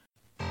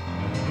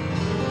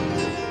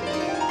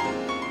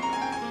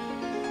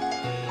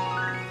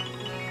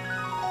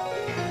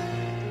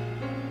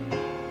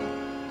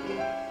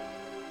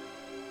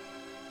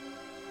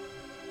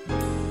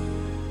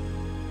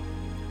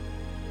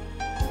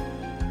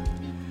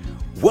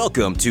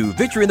Welcome to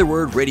Victory in the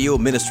Word Radio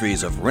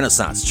Ministries of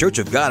Renaissance Church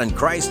of God in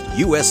Christ,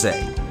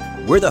 USA.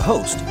 We're the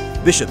host.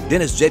 Bishop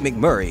Dennis J.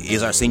 McMurray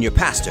is our senior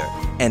pastor,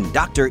 and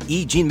Dr.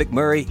 E. Jean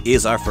McMurray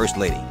is our first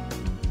lady.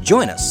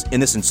 Join us in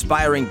this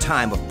inspiring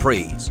time of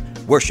praise,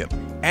 worship,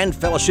 and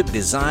fellowship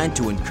designed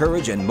to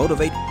encourage and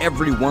motivate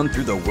everyone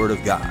through the Word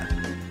of God.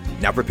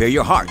 Now prepare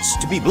your hearts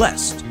to be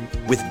blessed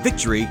with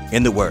Victory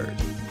in the Word.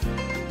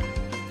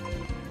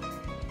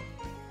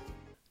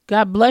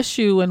 God bless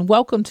you and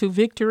welcome to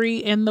Victory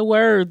in the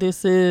Word.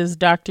 This is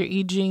Dr.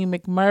 E. Jean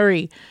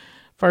McMurray,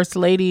 First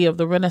Lady of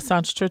the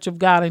Renaissance Church of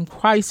God in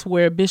Christ,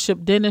 where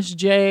Bishop Dennis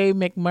J.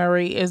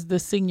 McMurray is the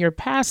senior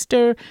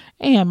pastor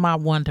and my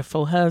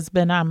wonderful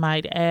husband, I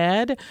might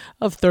add,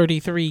 of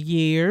 33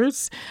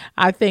 years.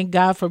 I thank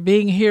God for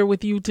being here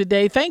with you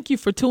today. Thank you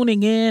for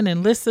tuning in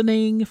and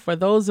listening. For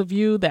those of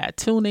you that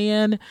tune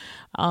in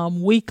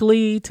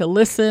weekly to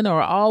listen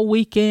or all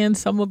weekend,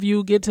 some of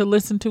you get to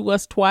listen to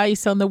us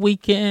twice on the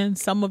weekend.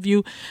 Some of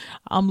you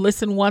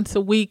listen once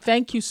a week.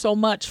 Thank you so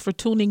much for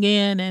tuning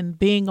in and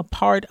being a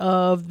part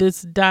of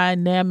this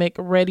dynamic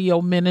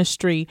radio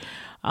ministry.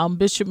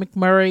 Bishop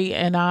McMurray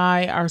and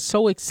I are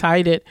so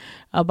excited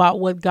about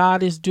what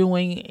God is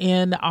doing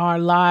in our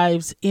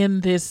lives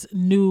in this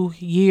new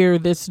year,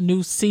 this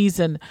new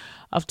season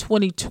of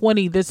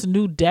 2020, this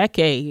new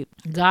decade.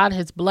 God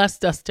has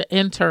blessed us to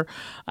enter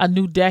a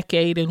new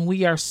decade, and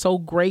we are so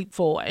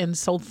grateful and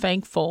so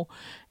thankful.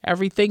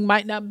 Everything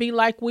might not be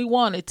like we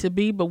want it to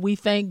be, but we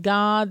thank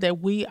God that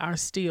we are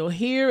still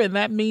here, and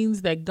that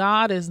means that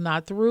God is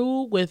not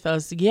through with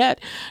us yet.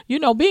 You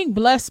know, being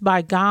blessed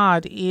by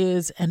God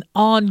is an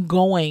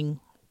ongoing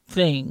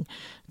thing.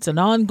 It's an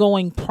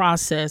ongoing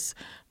process.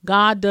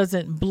 God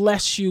doesn't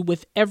bless you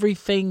with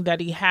everything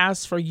that He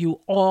has for you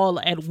all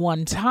at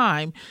one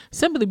time,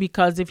 simply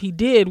because if He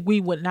did,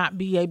 we would not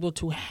be able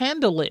to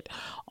handle it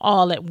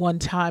all at one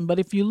time. But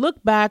if you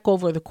look back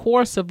over the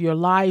course of your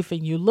life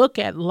and you look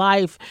at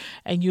life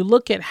and you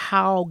look at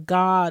how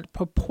God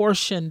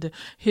proportioned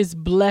His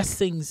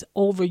blessings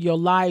over your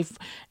life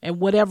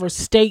and whatever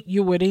state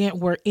you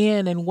were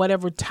in and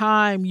whatever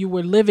time you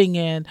were living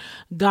in,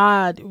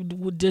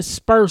 God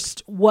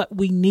dispersed what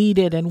we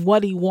needed and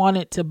what He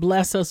wanted to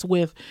bless us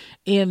with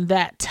in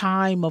that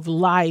time of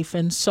life.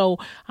 And so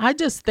I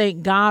just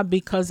thank God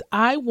because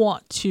I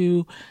want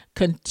to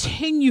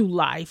continue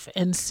life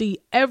and see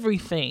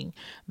everything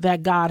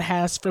that God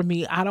has for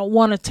me. I don't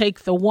want to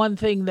take the one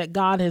thing that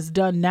God has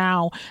done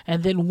now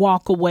and then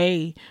walk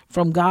away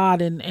from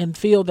God and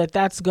feel that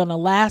that's going to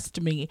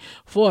last me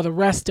for the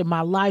rest of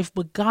my life.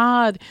 But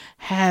God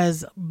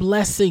has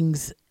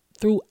blessings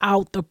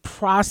throughout the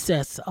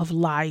process of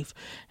life,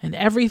 and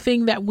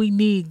everything that we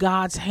need,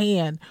 God's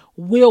hand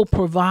will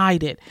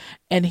provide it,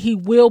 and He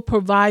will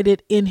provide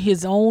it in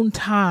His own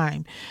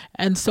time.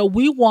 And so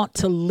we want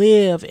to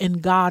live in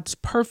God's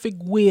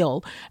perfect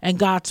will and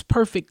God's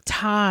perfect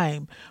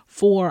time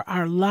for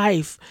our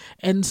life.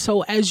 And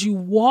so as you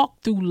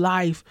walk through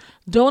life,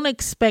 don't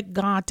expect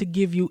God to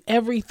give you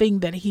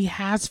everything that He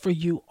has for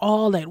you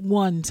all at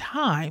one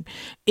time.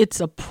 It's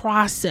a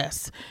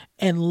process,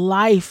 and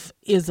life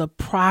is a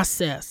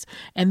process.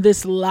 And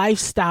this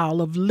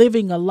lifestyle of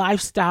living a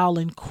lifestyle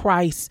in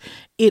Christ,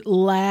 it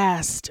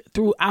lasts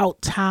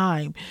throughout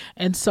time.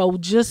 And so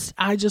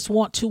I just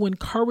want to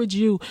encourage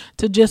you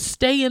to just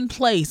stay in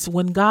place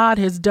when God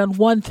has done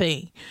one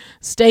thing.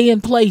 Stay in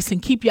place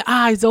and keep your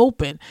eyes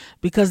open,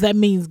 because that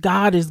means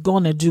God is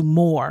going to do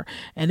more.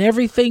 And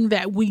everything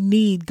that we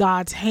need,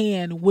 God's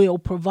hand will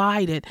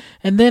provide it.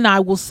 And then I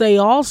will say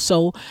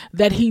also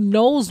that He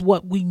knows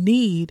what we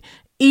need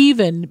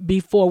even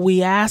before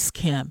we ask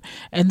Him.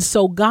 And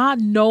so God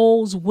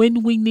knows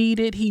when we need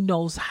it. He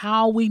knows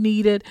how we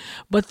need it.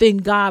 But then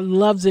God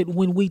loves it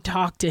when we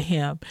talk to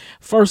Him,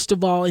 first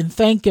of all, and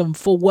thank Him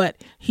for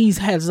what He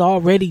has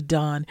already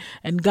done.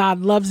 And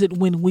God loves it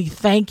when we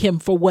thank Him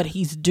for what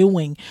He's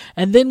doing.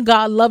 And then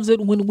God loves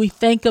it when we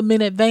thank Him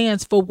in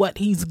advance for what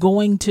He's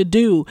going to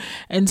do.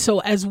 And so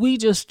as we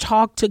just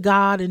talk to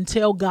God and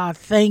tell God,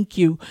 thank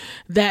you,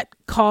 that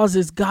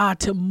causes God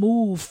to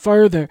move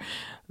further.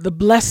 The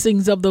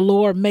blessings of the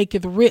Lord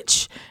maketh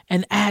rich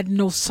and add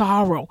no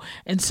sorrow.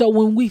 And so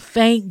when we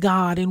thank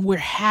God and we're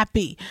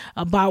happy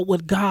about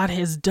what God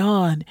has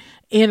done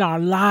in our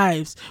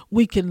lives,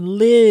 we can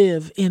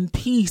live in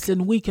peace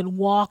and we can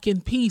walk in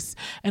peace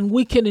and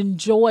we can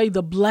enjoy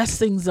the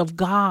blessings of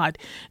God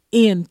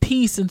in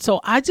peace. And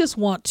so I just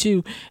want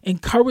to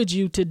encourage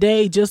you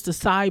today, just a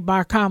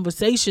sidebar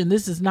conversation.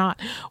 This is not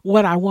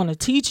what I want to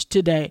teach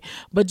today,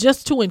 but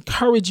just to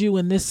encourage you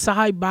in this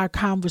sidebar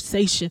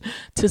conversation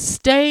to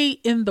stay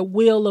in the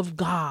will of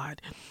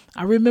God.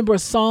 I remember a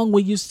song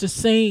we used to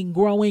sing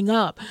growing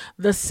up.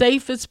 The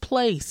safest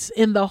place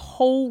in the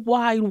whole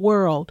wide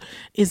world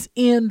is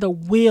in the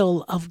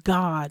will of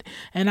God.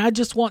 And I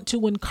just want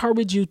to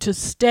encourage you to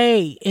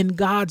stay in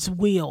God's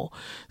will.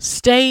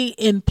 Stay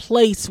in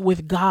place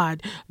with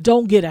God.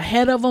 Don't get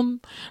ahead of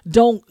Him.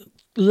 Don't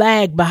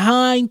lag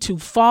behind too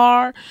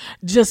far.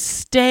 Just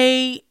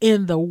stay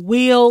in the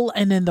will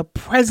and in the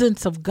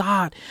presence of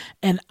God.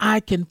 And I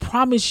can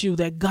promise you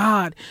that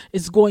God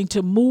is going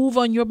to move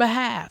on your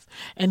behalf,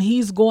 and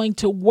he's going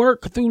to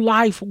work through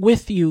life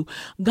with you.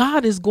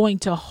 God is going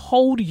to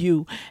hold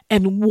you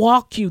and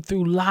walk you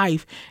through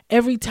life.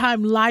 Every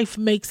time life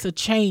makes a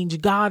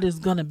change, God is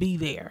going to be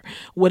there.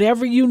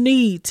 Whatever you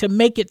need to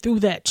make it through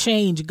that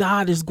change,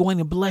 God is going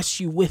to bless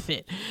you with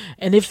it.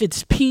 And if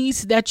it's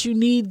peace that you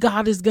need,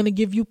 God is going to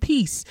give you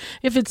peace.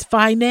 If it's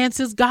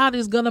finances, God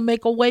is going to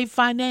make a way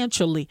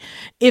financially.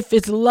 If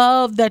it's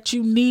love that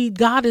you need,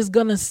 God is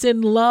going to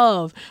send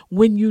love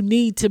when you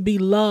need to be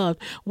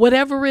loved.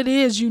 Whatever it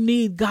is you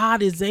need,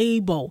 God is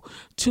able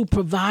to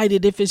provide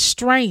it. If it's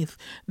strength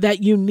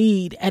that you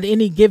need at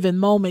any given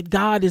moment,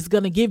 God is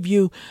going to give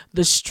you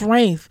the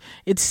strength.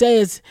 It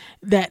says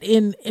that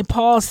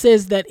Paul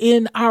says that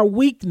in our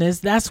weakness,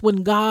 that's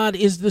when God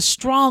is the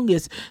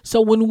strongest.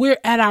 So when we're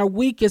at our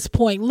weakest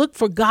point, look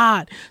for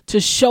God to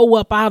show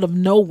up out of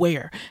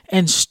nowhere,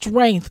 and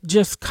strength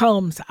just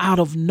comes out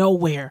of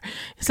nowhere.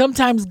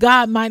 Sometimes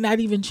God might not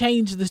even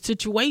change the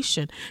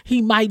situation.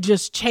 He might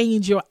just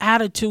change your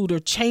attitude or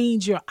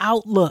change your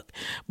outlook,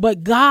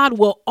 but God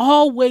will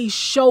always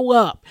show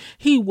up.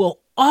 He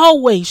will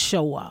always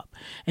show up,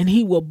 and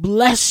he will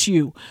bless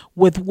you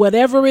with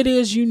whatever it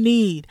is you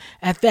need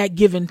at that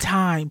given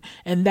time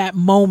and that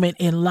moment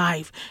in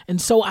life. And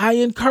so I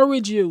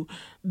encourage you,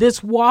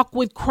 this walk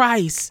with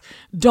Christ,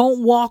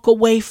 don't walk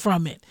away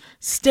from it.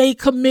 Stay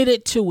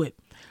committed to it.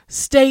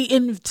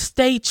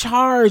 Stay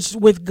charged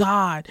with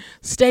God.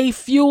 Stay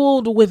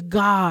fueled with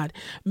God.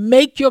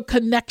 Make your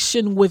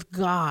connection with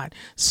God.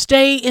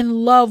 Stay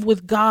in love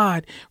with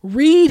God.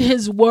 Read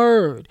his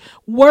word.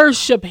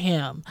 Worship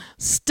him.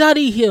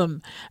 Study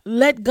him.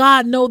 Let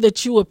God know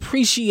that you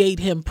appreciate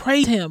him.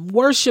 Praise him.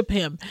 Worship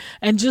him.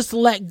 And just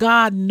let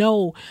God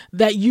know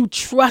that you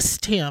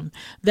trust him,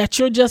 that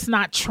you're just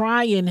not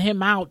trying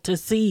him out to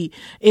see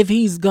if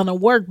he's going to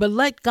work, but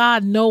let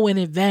God know in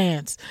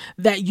advance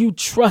that you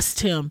trust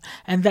him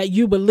and that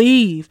you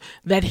believe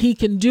that he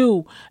can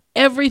do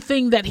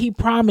everything that he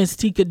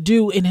promised he could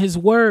do in his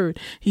word.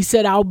 He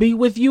said, I'll be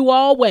with you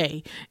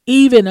always,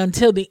 even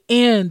until the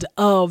end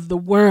of the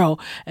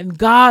world. And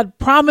God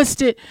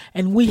promised it,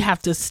 and we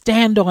have to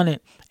stand on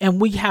it.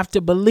 And we have to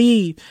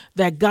believe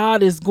that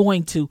God is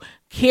going to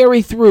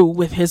carry through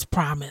with his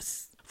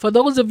promise. For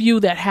those of you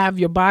that have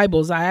your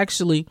Bibles, I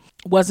actually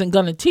wasn't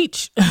going to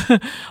teach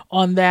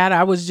on that.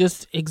 I was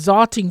just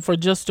exalting for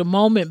just a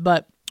moment,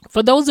 but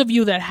for those of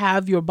you that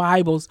have your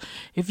Bibles,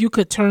 if you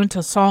could turn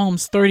to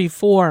Psalms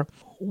 34,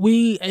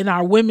 we in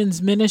our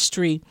women's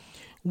ministry,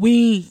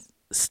 we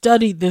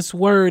studied this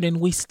word and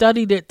we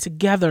studied it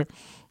together.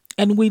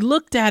 And we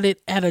looked at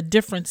it at a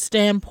different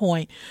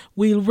standpoint.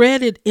 We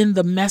read it in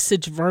the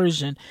Message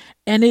version,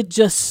 and it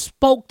just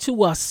spoke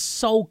to us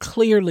so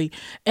clearly,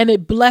 and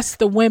it blessed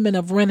the women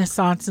of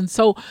Renaissance. And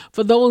so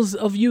for those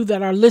of you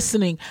that are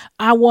listening,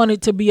 I want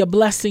it to be a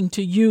blessing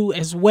to you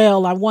as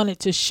well. I wanted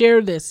to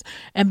share this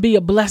and be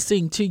a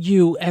blessing to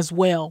you as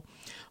well.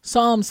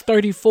 Psalms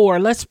 34.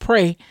 Let's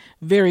pray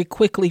very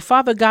quickly.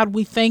 Father God,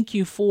 we thank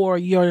you for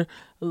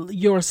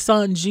your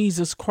son,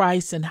 Jesus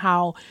Christ, and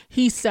how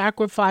he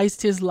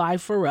sacrificed his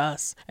life for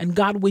us. And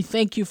God, we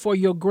thank you for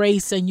your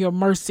grace and your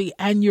mercy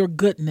and your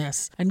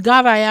goodness. And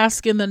God, I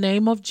ask in the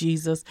name of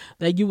Jesus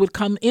that you would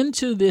come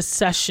into this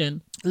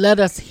session. Let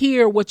us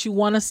hear what you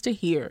want us to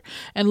hear,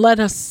 and let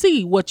us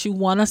see what you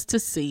want us to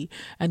see.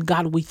 And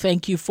God, we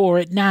thank you for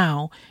it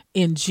now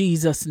in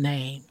Jesus'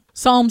 name.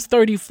 Psalms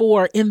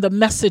 34 in the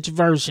Message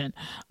version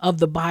of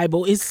the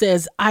Bible, it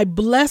says, I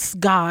bless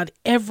God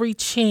every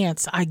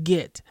chance I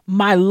get.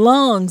 My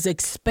lungs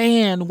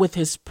expand with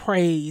his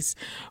praise.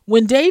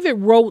 When David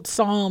wrote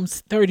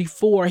Psalms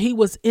 34, he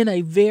was in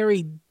a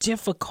very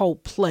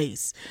difficult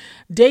place.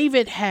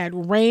 David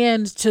had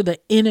ran to the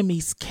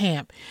enemy's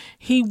camp.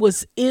 He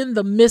was in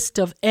the midst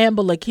of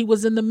Amalek. He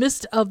was in the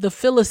midst of the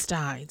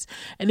Philistines.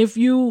 And if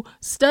you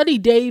study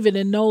David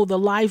and know the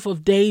life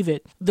of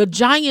David, the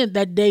giant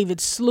that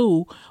David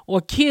slew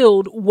or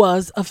killed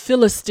was a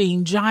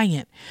Philistine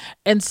giant.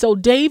 And so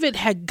David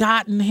had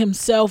gotten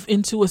himself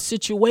into a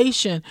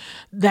situation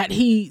that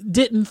he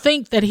didn't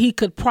think that he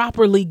could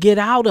properly get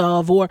out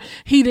of, or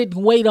he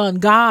didn't wait on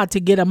God to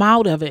get him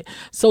out of it.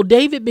 So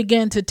David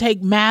began to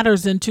take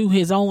matters into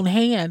his own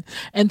hand.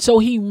 And so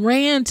he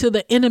ran to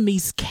the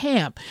enemy's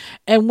camp.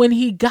 And when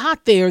he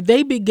got there,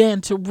 they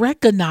began to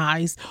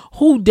recognize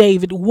who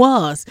David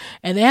was.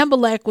 And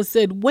Amalek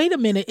said, wait a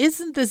minute,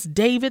 isn't this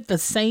David, the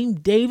same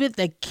David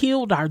that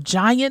killed our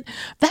giant?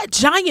 That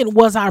giant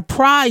was our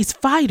prize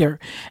fighter.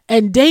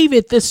 And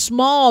David,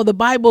 the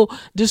Bible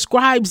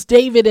describes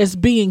David David as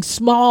being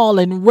small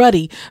and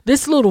ruddy.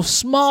 This little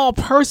small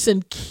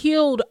person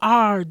killed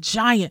our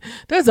giant.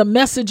 There's a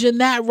message in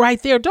that right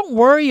there. Don't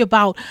worry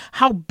about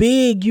how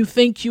big you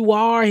think you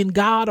are in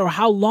God or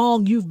how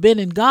long you've been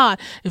in God.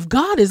 If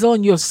God is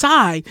on your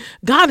side,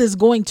 God is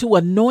going to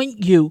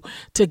anoint you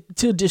to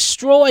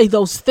destroy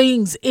those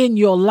things in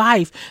your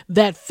life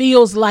that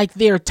feels like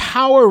they're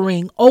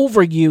towering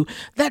over you.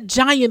 That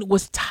giant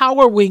was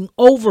towering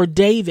over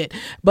David,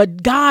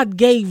 but God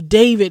gave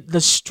David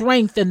the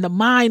strength and the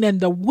mind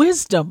and the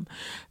wisdom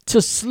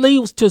to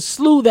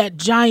slew that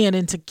giant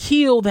and to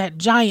kill that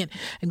giant.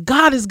 And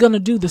God is going to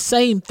do the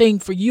same thing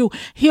for you.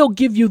 He'll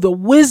give you the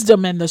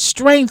wisdom and the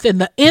strength and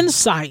the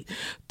insight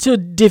to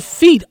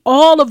defeat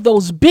all of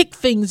those big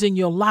things in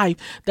your life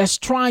that's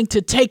trying to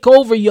take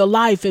over your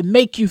life and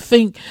make you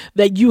think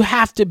that you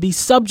have to be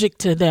subject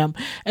to them.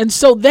 And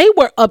so they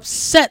were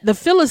upset. The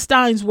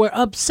Philistines were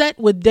upset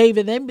with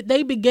David.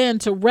 They began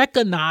to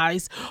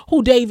recognize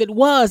who David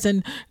was.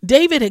 And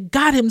David had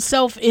got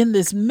himself in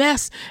this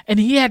mess and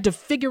he had to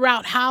figure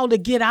out how to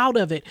get out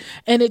of it.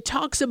 And it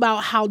talks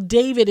about how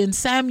David and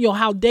Samuel,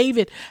 how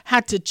David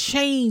had to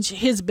change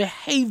his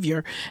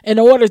behavior in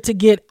order to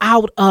get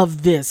out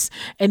of this.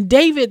 And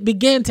David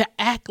began to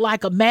act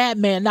like a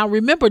madman. Now,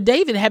 remember,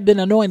 David had been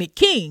anointed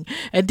king,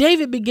 and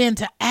David began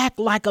to act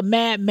like a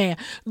madman.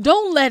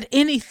 Don't let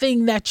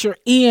anything that you're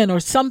in or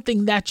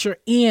something that you're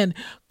in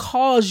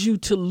cause you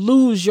to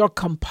lose your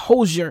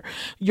composure,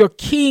 your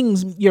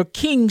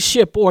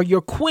kingship or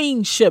your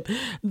queenship.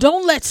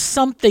 Don't let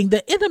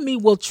the enemy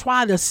will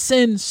try to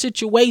send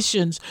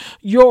situations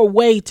your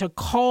way to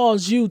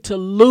cause you to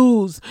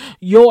lose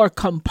your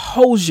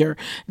composure.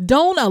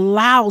 Don't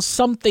allow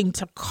something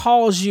to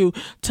cause you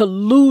to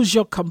lose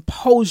your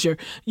composure.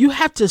 You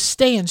have to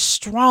stand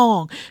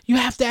strong. You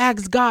have to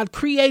ask God,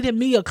 create in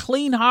me a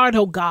clean heart,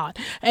 oh God,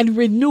 and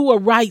renew a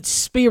right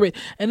spirit.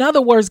 In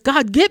other words,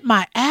 God, get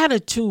my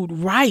attitude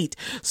right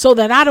so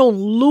that I don't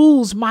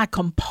lose my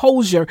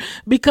composure,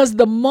 because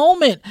the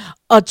moment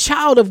a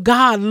child of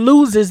God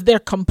loses their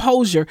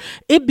composure,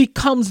 it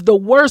becomes the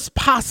worst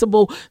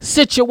possible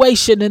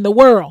situation in the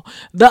world.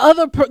 The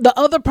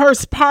other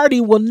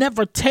party will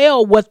never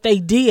tell what they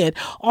did.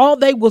 All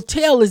they will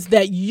tell is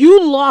that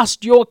you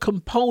lost your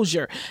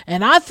composure.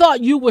 And I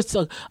thought you was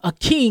a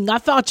king. I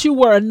thought you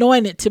were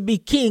anointed to be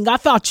king. I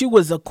thought you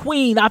was a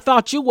queen. I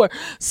thought you were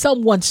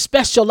someone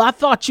special. I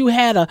thought you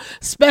had a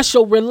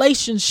special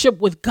relationship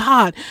with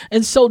God.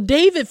 And so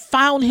David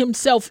found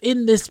himself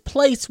in this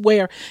place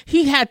where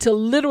he had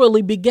to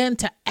literally begin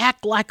to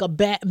act like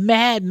a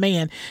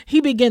madman.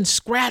 He began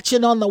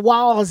scratching on the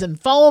walls and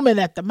foaming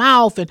at the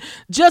mouth and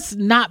just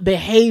not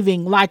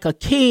behaving like a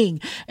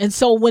king. And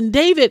so when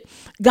David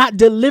got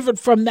delivered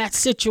from that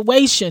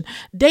situation,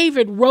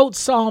 David wrote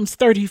Psalms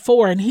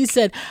 34 and he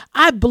said,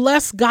 I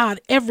bless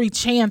God every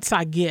chance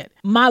I get.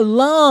 My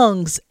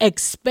lungs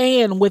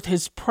expand with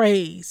his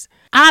praise.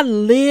 I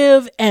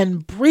live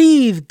and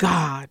breathe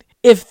God.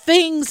 If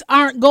things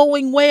aren't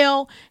going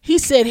well, he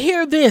said,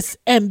 hear this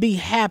and be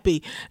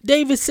happy.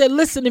 David said,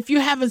 listen, if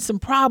you're having some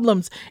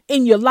problems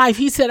in your life,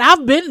 he said,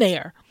 I've been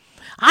there.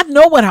 I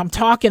know what I'm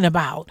talking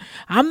about.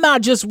 I'm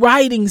not just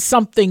writing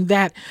something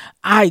that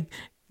I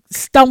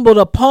stumbled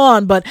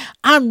upon, but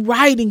I'm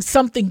writing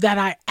something that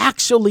I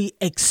actually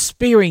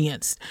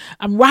experienced.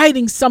 I'm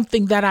writing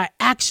something that I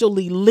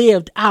actually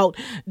lived out.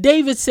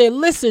 David said,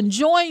 listen,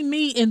 join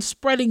me in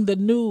spreading the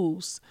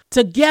news.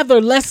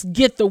 Together, let's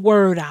get the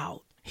word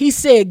out. He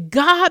said,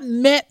 God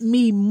met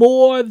me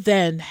more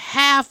than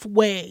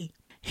halfway.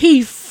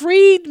 He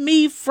freed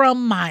me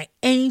from my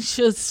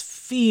anxious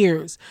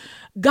fears.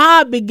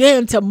 God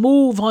began to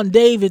move on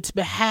David's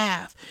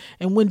behalf.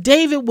 And when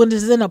David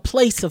was in a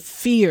place of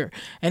fear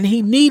and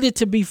he needed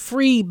to be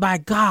freed by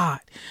God,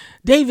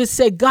 David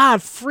said,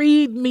 God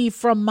freed me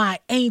from my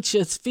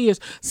anxious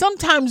fears.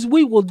 Sometimes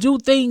we will do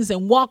things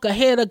and walk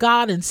ahead of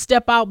God and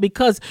step out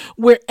because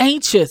we're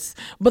anxious.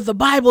 But the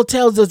Bible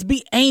tells us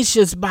be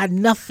anxious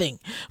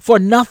for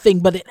nothing,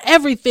 but in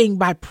everything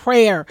by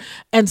prayer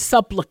and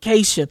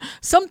supplication.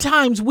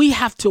 Sometimes we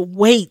have to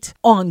wait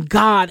on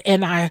God.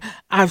 And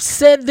I've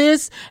said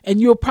this,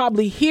 and you'll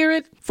probably hear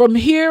it from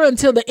here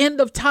until the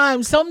end of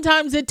time.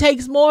 Sometimes it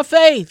takes more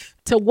faith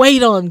to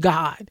wait on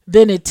God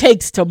than it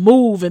takes to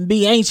move and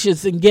be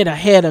anxious and get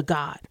ahead of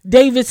God.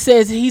 David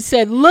says, he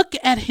said, look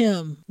at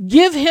him.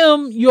 Give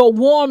him your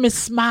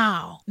warmest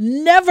smile.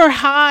 Never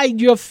hide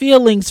your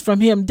feelings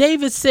from him.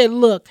 David said,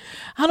 look,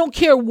 I don't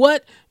care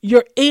what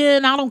you're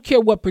in. I don't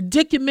care what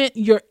predicament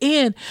you're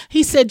in.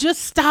 He said,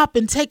 just stop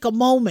and take a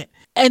moment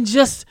and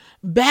just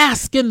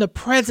bask in the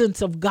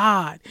presence of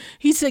God.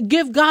 He said,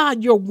 give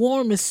God your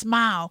warmest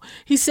smile.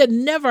 He said,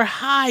 never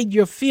hide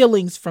your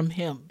feelings from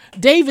him.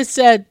 David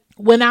said,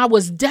 when I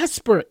was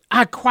desperate,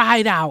 I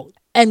cried out,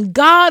 and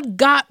God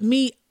got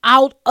me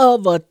out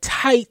of a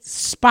tight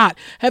spot.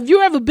 Have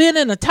you ever been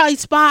in a tight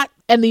spot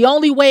and the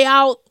only way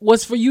out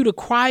was for you to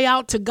cry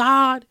out to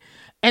God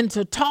and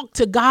to talk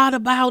to God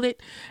about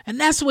it? And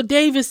that's what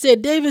David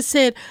said. David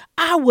said,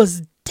 I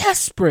was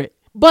desperate.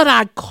 but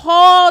I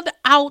called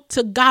out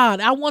to God.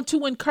 I want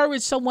to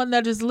encourage someone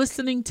that is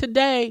listening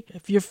today.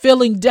 If you're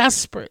feeling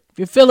desperate, if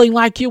you're feeling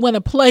like you're in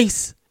a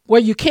place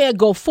where you can't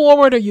go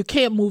forward or you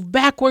can't move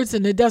backwards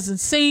and it doesn't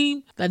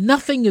seem that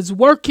nothing is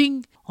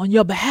working on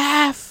your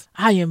behalf,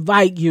 I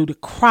invite you to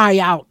cry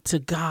out to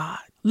God.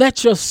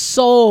 Let your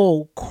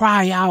soul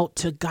cry out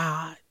to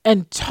God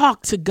and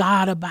talk to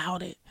God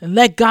about it. And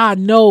let God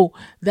know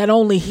that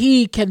only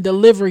He can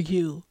deliver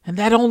you and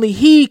that only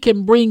He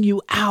can bring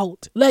you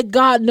out. Let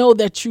God know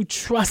that you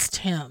trust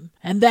Him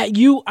and that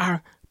you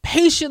are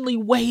patiently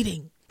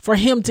waiting for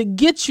Him to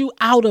get you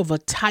out of a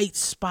tight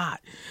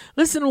spot.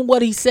 Listen to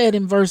what He said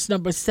in verse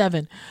number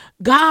 7.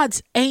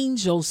 God's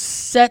angel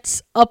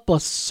sets up a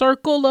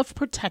circle of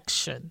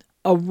protection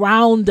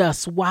around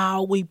us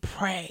while we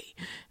pray.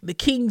 The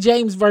King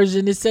James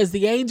Version, it says,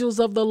 the angels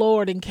of the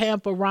Lord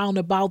encamp around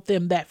about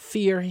them that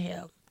fear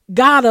Him.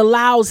 God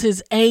allows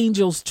His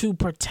angels to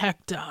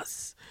protect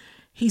us.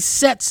 He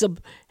sets a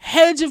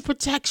hedge of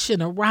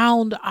protection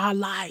around our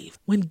life.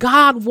 When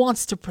God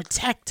wants to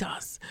protect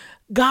us,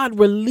 God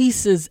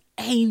releases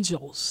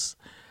angels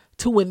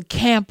to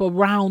encamp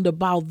around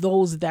about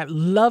those that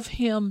love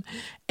Him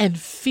and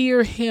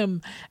fear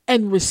Him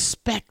and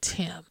respect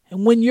Him.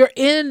 And when you're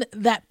in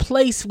that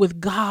place with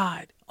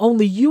God,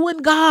 only you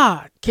and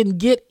God can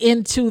get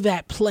into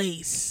that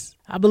place.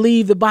 I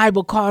believe the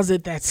Bible calls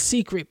it that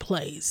secret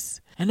place.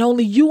 And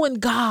only you and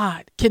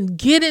God can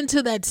get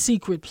into that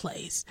secret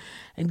place.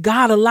 And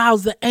God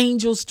allows the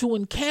angels to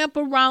encamp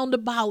around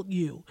about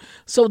you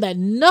so that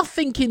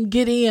nothing can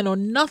get in or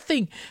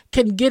nothing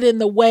can get in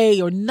the way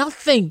or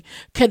nothing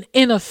can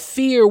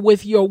interfere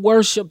with your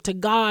worship to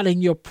God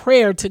and your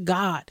prayer to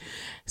God,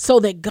 so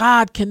that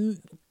God can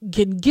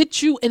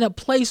get you in a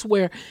place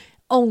where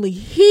only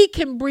He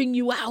can bring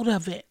you out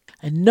of it.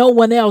 And no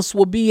one else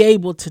will be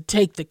able to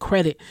take the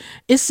credit.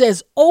 It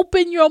says,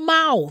 open your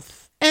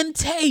mouth and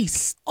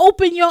taste.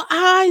 Open your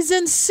eyes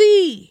and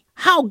see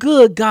how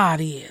good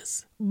God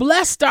is.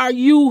 Blessed are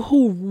you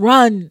who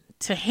run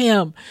to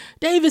Him.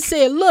 David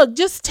said, look,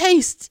 just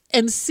taste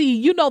and see.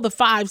 You know the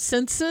 5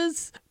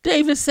 senses.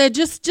 David said,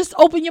 just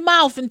open your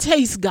mouth and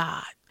taste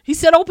God. He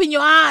said, open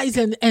your eyes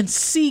and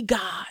see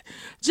God.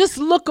 Just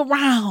look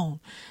around.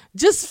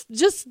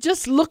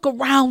 Just look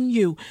around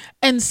you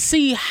and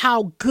see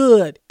how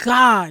good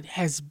God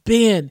has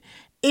been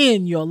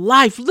in your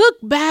life. Look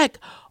back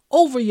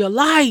over your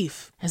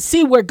life and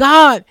see where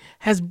God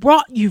has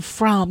brought you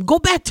from. Go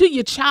back to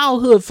your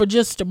childhood for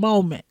just a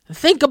moment.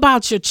 Think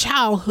about your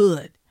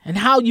childhood and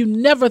how you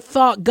never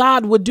thought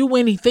God would do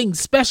anything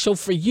special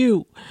for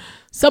you.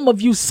 Some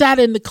of you sat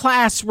in the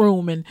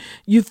classroom and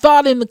you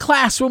thought in the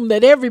classroom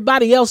that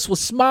everybody else was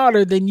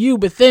smarter than you,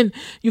 but then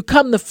you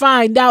come to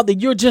find out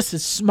that you're just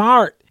as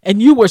smart. And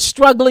you were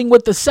struggling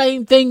with the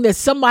same thing that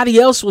somebody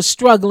else was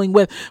struggling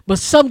with, but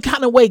some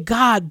kind of way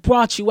God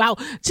brought you out.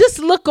 Just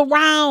look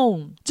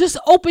around. Just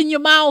open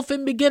your mouth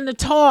and begin to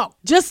talk.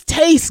 Just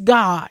taste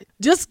God.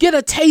 Just get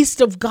a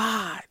taste of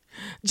God.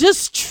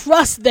 Just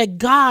trust that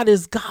God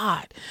is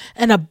God,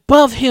 and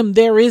above Him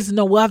there is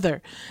no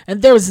other.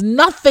 And there is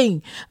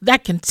nothing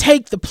that can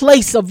take the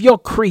place of your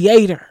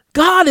Creator.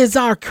 God is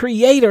our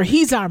Creator.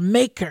 He's our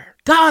Maker.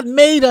 God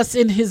made us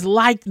in His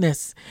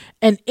likeness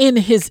and in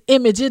His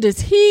image. It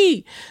is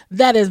He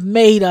that has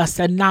made us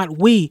and not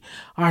we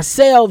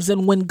ourselves.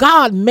 And when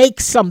God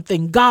makes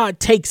something, God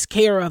takes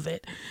care of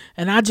it.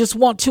 And I just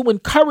want to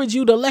encourage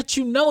you to let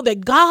you know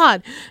that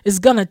God is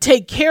going to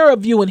take care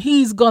of you and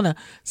He's going to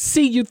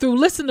see you through.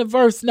 Listen to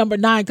verse number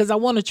 9, because I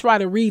want to try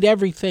to read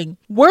everything.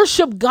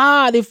 Worship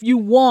God if you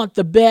want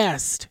the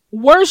best.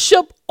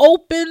 Worship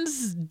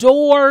opens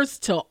doors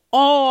to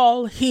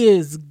all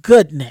His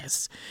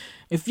goodness.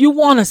 If you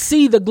want to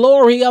see the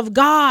glory of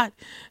God,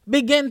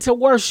 begin to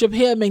worship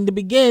Him and to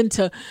begin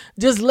to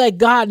just let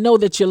God know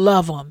that you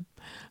love Him.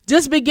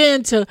 Just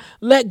begin to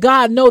let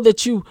God know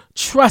that you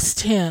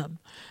trust Him.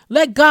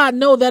 Let God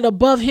know that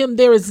above Him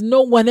there is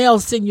no one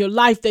else in your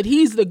life, that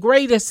He's the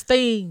greatest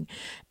thing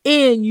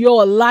in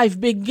your life.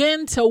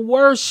 Begin to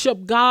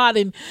worship God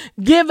and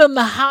give Him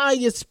the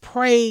highest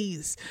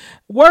praise.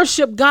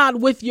 Worship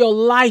God with your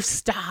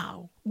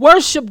lifestyle.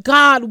 Worship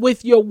God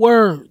with your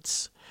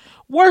words.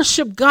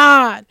 Worship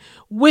God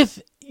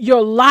with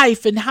your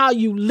life and how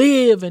you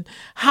live and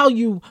how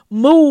you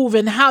move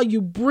and how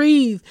you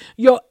breathe.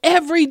 Your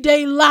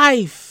everyday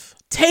life.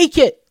 Take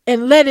it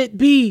and let it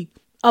be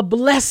a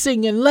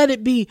blessing and let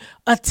it be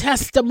a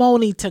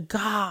testimony to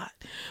God.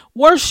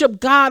 Worship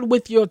God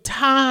with your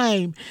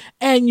time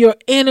and your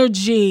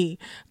energy.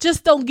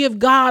 Just don't give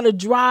God a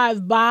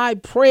drive-by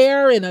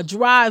prayer and a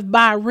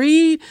drive-by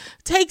read.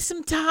 Take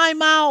some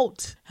time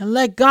out and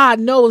let God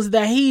know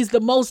that He's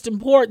the most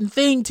important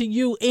thing to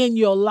you in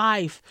your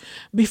life.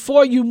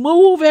 Before you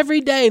move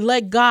every day,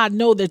 let God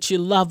know that you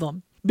love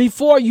Him.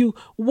 Before you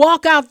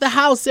walk out the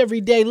house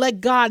every day,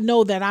 let God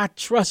know that I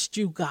trust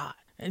you, God.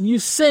 And you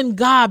send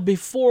God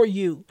before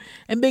you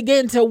and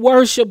begin to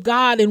worship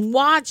God and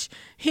watch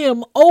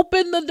Him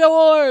open the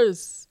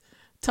doors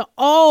to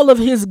all of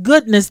his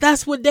goodness.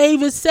 That's what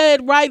David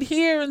said right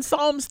here in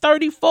Psalms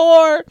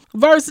 34,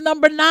 verse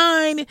number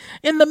 9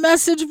 in the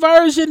Message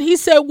version. He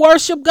said,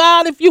 worship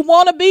God. If you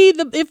want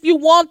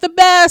the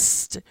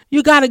best,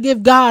 you got to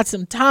give God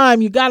some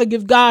time. You got to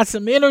give God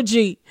some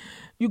energy.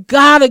 You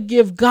got to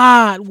give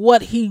God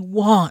what he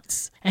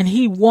wants, and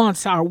he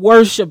wants our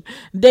worship.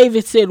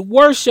 David said,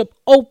 worship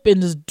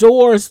opens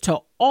doors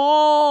to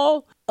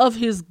all of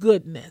his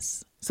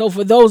goodness. So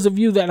for those of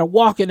you that are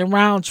walking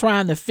around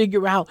trying to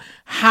figure out,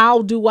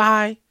 how do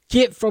I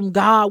get from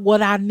God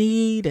what I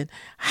need, and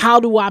how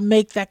do I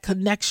make that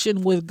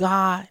connection with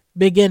God?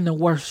 Begin to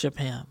worship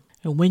him.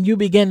 And when you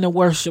begin to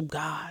worship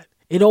God,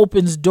 it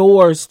opens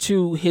doors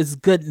to his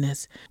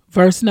goodness.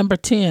 Verse number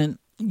 10,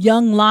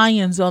 young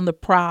lions on the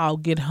prowl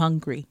get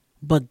hungry,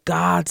 but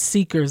God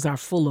seekers are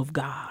full of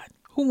God.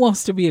 Who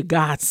wants to be a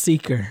God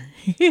seeker?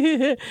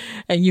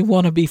 And you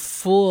want to be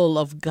full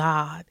of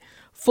God,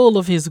 full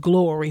of his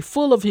glory,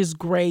 full of his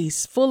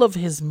grace, full of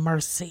his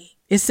mercy.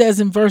 It says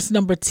in verse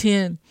number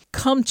 10,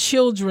 come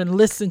children,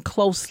 listen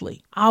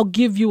closely. I'll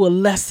give you a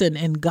lesson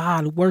in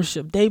God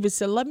worship. David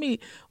said, let me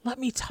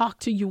talk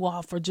to you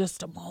all for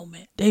just a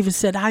moment. David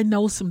said, I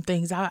know some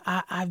things.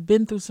 I've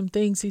been through some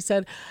things. He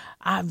said,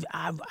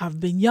 I've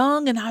been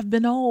young and I've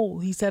been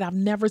old. He said, I've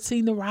never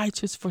seen the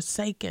righteous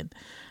forsaken,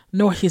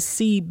 nor his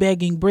seed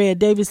begging bread.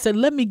 David said,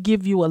 let me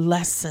give you a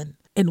lesson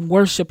in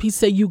worship. He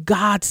said, you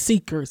God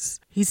seekers.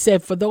 He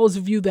said, for those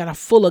of you that are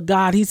full of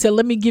God, he said,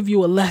 let me give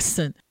you a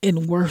lesson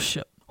in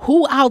worship.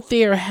 Who out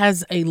there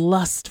has a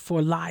lust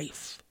for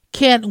life?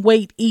 Can't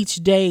wait each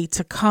day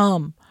to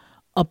come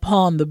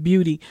upon the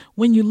beauty.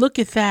 When you look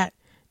at that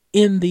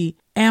in the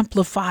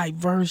Amplified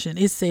version,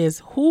 it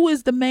says, who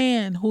is the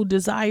man who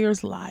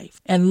desires life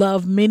and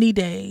love many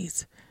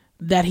days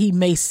that he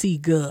may see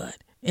good?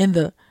 In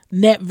the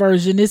Net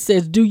version, it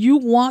says, do you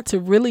want to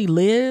really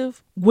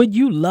live? Would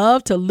you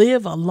love to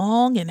live a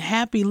long and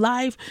happy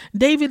life?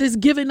 David is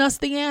giving us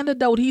the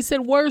antidote. He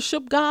said,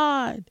 worship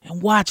God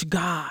and watch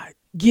God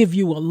give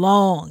you a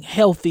long,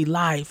 healthy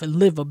life and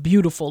live a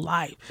beautiful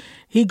life.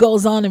 He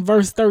goes on in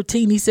verse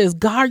 13. He says,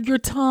 guard your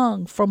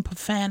tongue from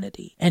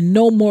profanity and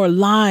no more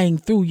lying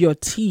through your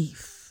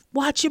teeth.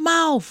 Watch your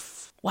mouth.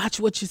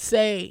 Watch what you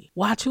say.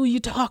 Watch who you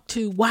talk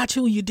to. Watch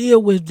who you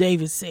deal with,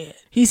 David said.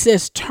 He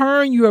says,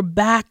 turn your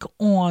back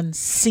on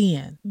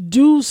sin.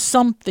 Do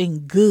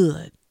something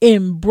good.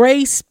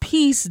 Embrace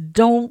peace.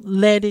 Don't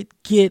let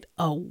it get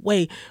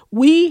away.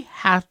 We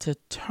have to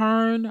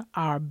turn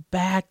our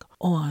back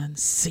on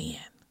sin.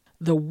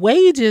 The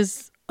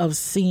wages of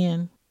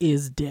sin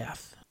is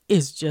death.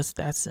 It's just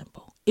that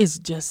simple. It's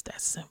just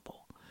that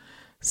simple.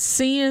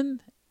 Sin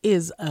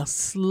is a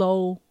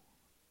slow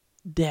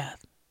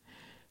death.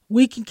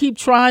 We can keep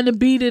trying to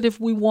beat it if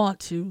we want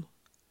to,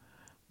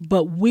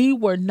 but we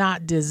were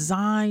not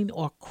designed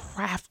or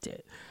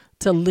crafted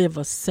to live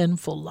a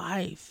sinful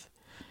life.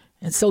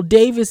 And so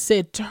David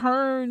said,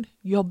 turn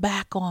your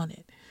back on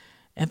it.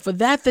 And for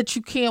that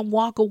you can't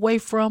walk away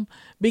from,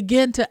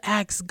 begin to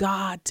ask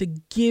God to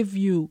give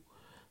you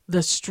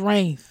the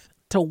strength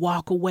to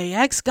walk away.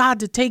 Ask God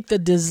to take the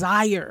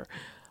desire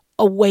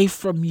away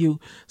from you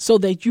so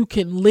that you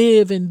can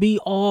live and be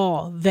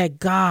all that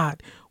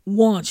God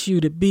wants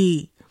you to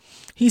be.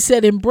 He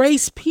said,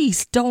 embrace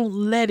peace. Don't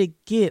let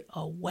it get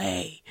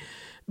away.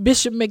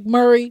 Bishop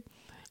McMurray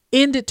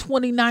ended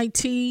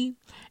 2019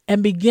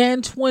 and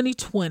began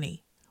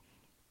 2020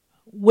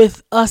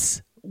 with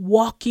us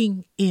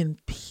walking in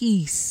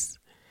peace,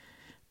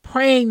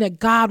 praying that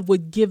God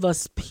would give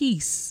us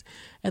peace.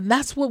 And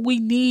that's what we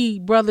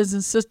need, brothers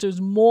and sisters,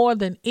 more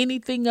than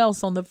anything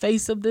else on the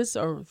face of this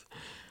earth.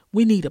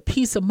 We need a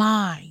peace of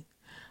mind.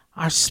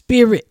 Our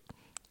spirit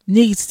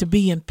needs to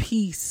be in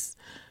peace.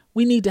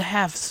 We need to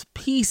have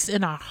peace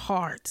in our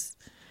hearts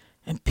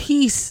and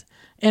peace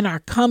in our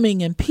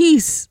coming and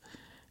peace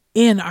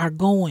in our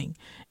going.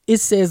 It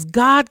says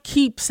God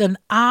keeps an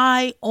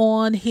eye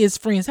on his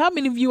friends. How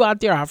many of you out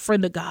there are a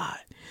friend of God?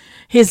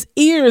 His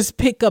ears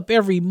pick up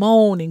every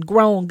moan and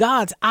groan.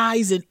 God's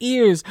eyes and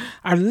ears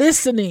are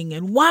listening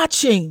and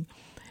watching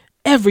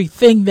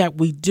everything that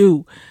we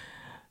do.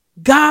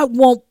 God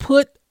won't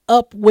put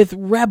up with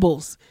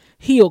rebels.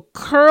 He'll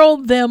curl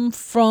them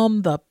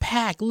from the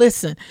pack.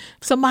 Listen,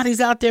 if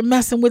somebody's out there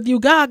messing with you,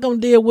 God gonna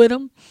deal with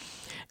them.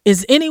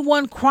 Is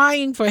anyone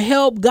crying for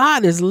help?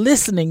 God is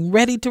listening,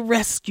 ready to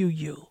rescue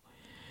you.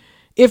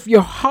 If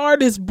your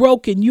heart is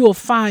broken, you'll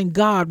find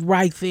God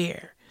right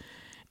there.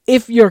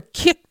 If you're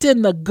kicked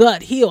in the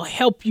gut, he'll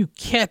help you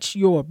catch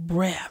your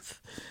breath.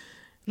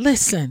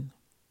 Listen,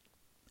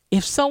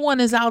 if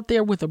someone is out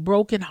there with a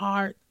broken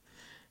heart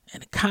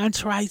and a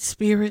contrite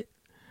spirit,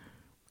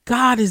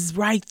 God is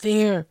right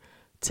there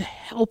to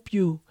help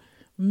you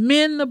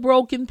mend the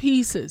broken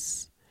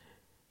pieces.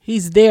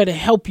 He's there to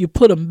help you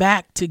put them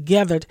back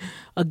together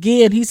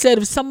again. He said,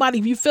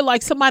 if you feel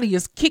like somebody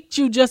has kicked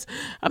you,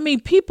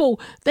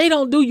 people, they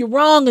don't do you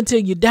wrong until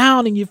you're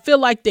down and you feel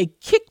like they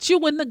kicked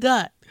you in the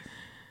gut.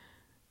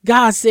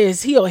 God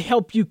says he'll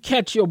help you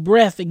catch your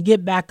breath and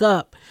get back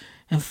up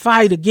and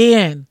fight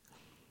again.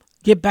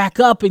 Get back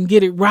up and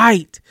get it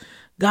right.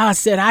 God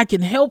said, I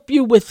can help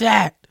you with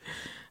that.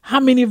 How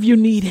many of you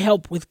need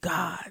help with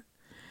God?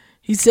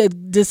 He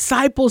said,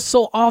 disciples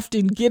so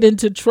often get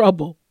into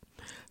trouble.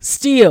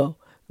 Still,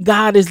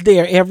 God is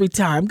there every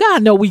time.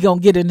 God know we going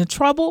to get into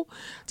trouble.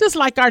 Just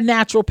like our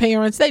natural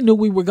parents, they knew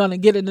we were going to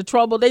get into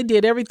trouble. They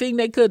did everything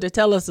they could to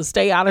tell us to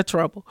stay out of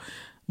trouble.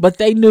 But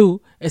they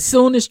knew as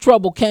soon as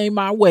trouble came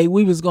our way,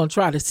 we was going to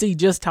try to see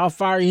just how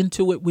far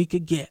into it we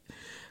could get.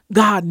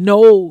 God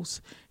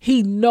knows.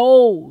 He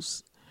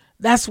knows.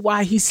 That's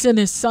why he sent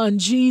his son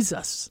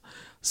Jesus,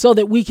 so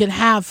that we can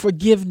have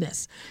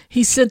forgiveness.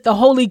 He sent the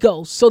Holy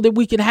Ghost so that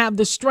we can have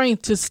the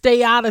strength to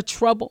stay out of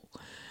trouble.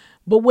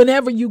 But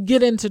whenever you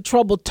get into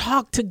trouble,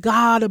 talk to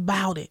God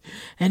about it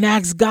and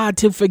ask God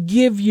to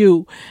forgive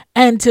you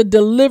and to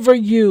deliver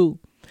you.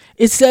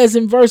 It says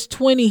in verse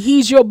 20,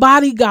 he's your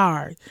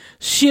bodyguard,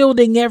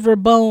 shielding every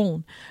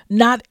bone.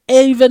 Not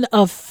even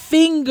a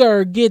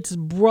finger gets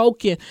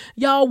broken.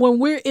 Y'all, when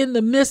we're in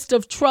the midst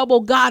of trouble,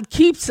 God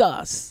keeps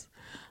us.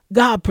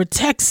 God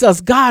protects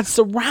us. God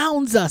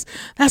surrounds us.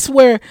 That's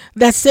where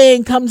that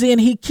saying comes in.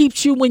 He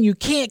keeps you when you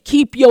can't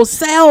keep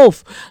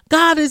yourself.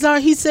 David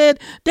said,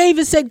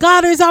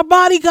 God is our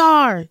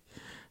bodyguard,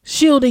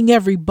 shielding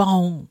every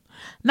bone.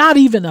 Not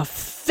even a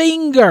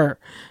finger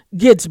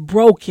gets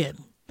broken.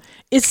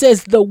 It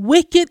says the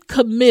wicked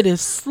committed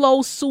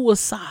slow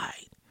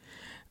suicide.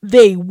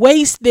 They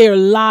waste their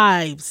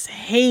lives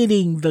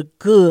hating the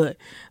good.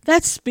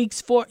 That speaks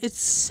for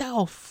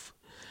itself.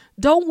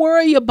 Don't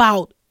worry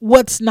about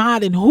what's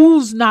not and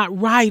who's not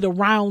right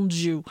around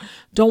you.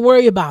 Don't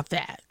worry about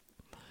that.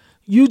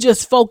 You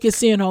just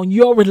focus in on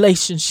your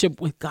relationship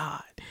with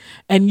God,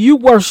 and you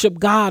worship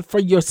God for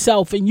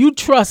yourself, and you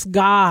trust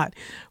God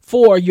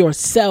for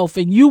yourself,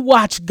 and you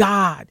watch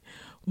God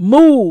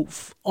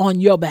move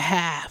on your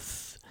behalf.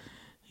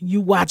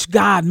 You watch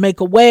God make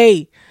a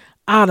way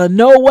out of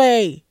no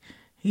way.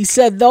 He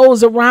said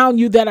those around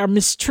you that are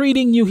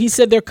mistreating you, he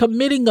said they're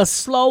committing a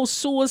slow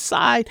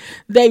suicide.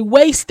 They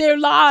waste their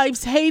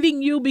lives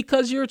hating you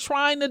because you're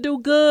trying to do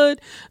good.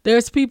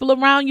 There's people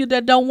around you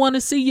that don't want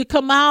to see you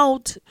come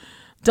out.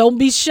 Don't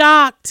be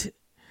shocked.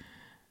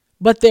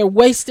 But they're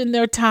wasting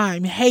their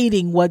time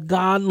hating what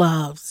God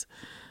loves.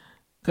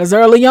 Because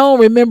early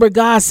on, remember,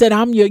 God said,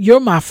 you're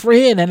my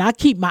friend, and I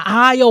keep my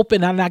eye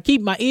open and I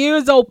keep my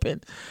ears open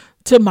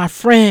to my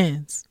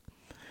friends.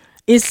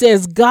 It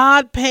says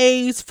God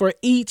pays for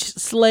each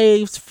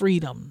slave's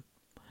freedom.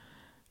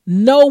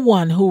 No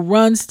one who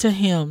runs to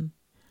him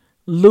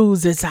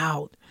loses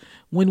out.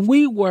 When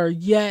we were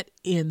yet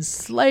in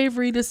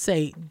slavery to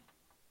Satan,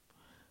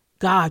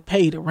 God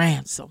paid a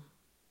ransom.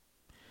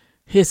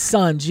 His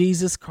son,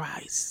 Jesus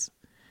Christ.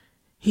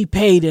 He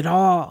paid it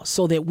all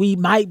so that we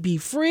might be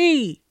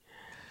free.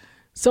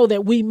 So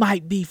that we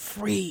might be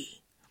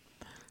free.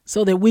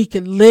 So that we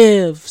can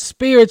live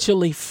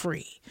spiritually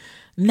free.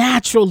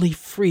 Naturally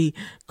free.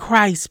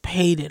 Christ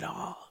paid it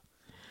all.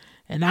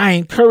 And I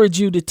encourage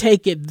you to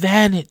take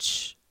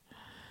advantage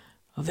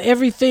of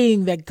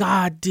everything that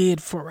God did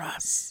for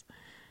us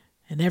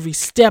and every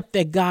step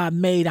that God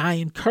made. I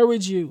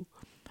encourage you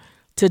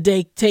to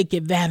take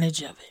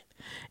advantage of it.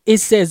 It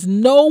says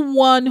no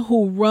one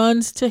who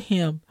runs to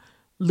him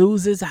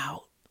loses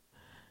out.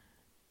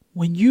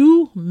 When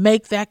you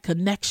make that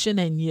connection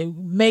and you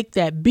make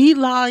that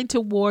beeline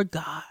toward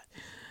God,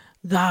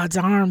 God's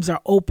arms are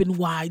open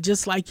wide,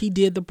 just like he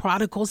did the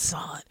prodigal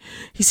son.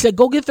 He said,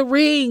 go get the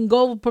ring,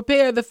 go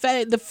prepare the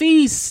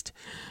feast,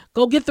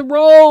 go get the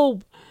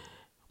robe.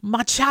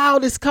 My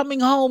child is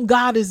coming home.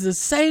 God is the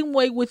same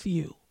way with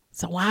you.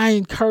 So I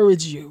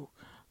encourage you,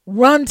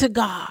 run to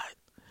God.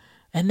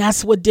 And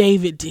that's what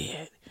David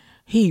did.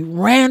 He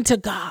ran to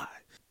God.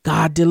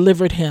 God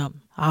delivered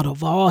him out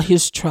of all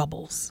his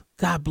troubles.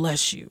 God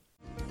bless you.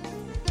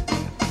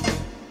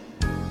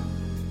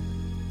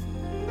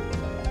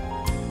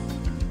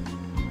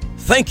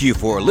 Thank you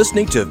for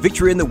listening to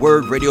Victory in the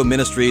Word Radio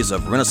Ministries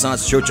of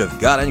Renaissance Church of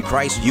God in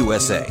Christ,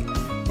 USA,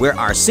 where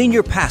our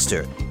senior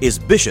pastor is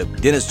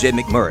Bishop Dennis J.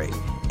 McMurray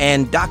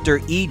and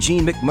Dr. E.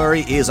 Jean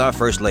McMurray is our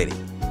First Lady.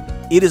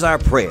 It is our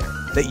prayer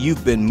that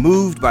you've been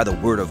moved by the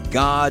Word of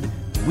God.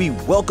 We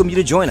welcome you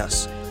to join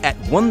us at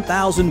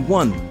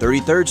 1001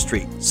 33rd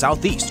Street,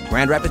 Southeast,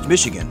 Grand Rapids,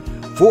 Michigan,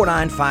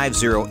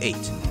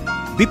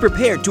 49508. Be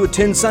prepared to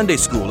attend Sunday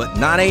school at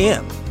 9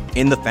 a.m.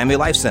 in the Family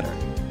Life Center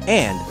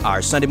and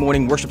our Sunday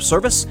morning worship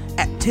service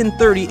at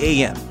 10:30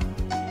 a.m.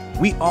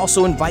 We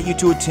also invite you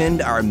to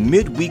attend our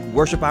midweek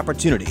worship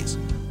opportunities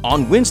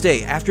on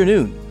Wednesday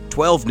afternoon,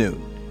 12 noon,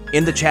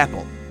 in the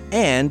chapel,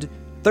 and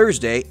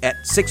Thursday at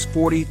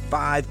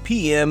 6:45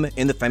 p.m.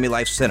 in the Family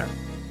Life Center.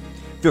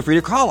 Feel free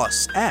to call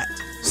us at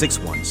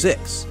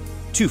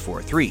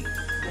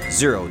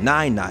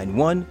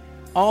 616-243-0991.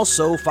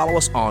 Also, follow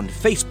us on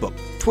Facebook,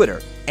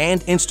 Twitter, and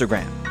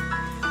Instagram.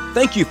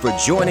 Thank you for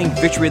joining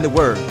Victory in the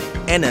Word,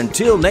 and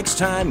until next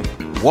time,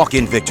 walk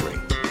in victory.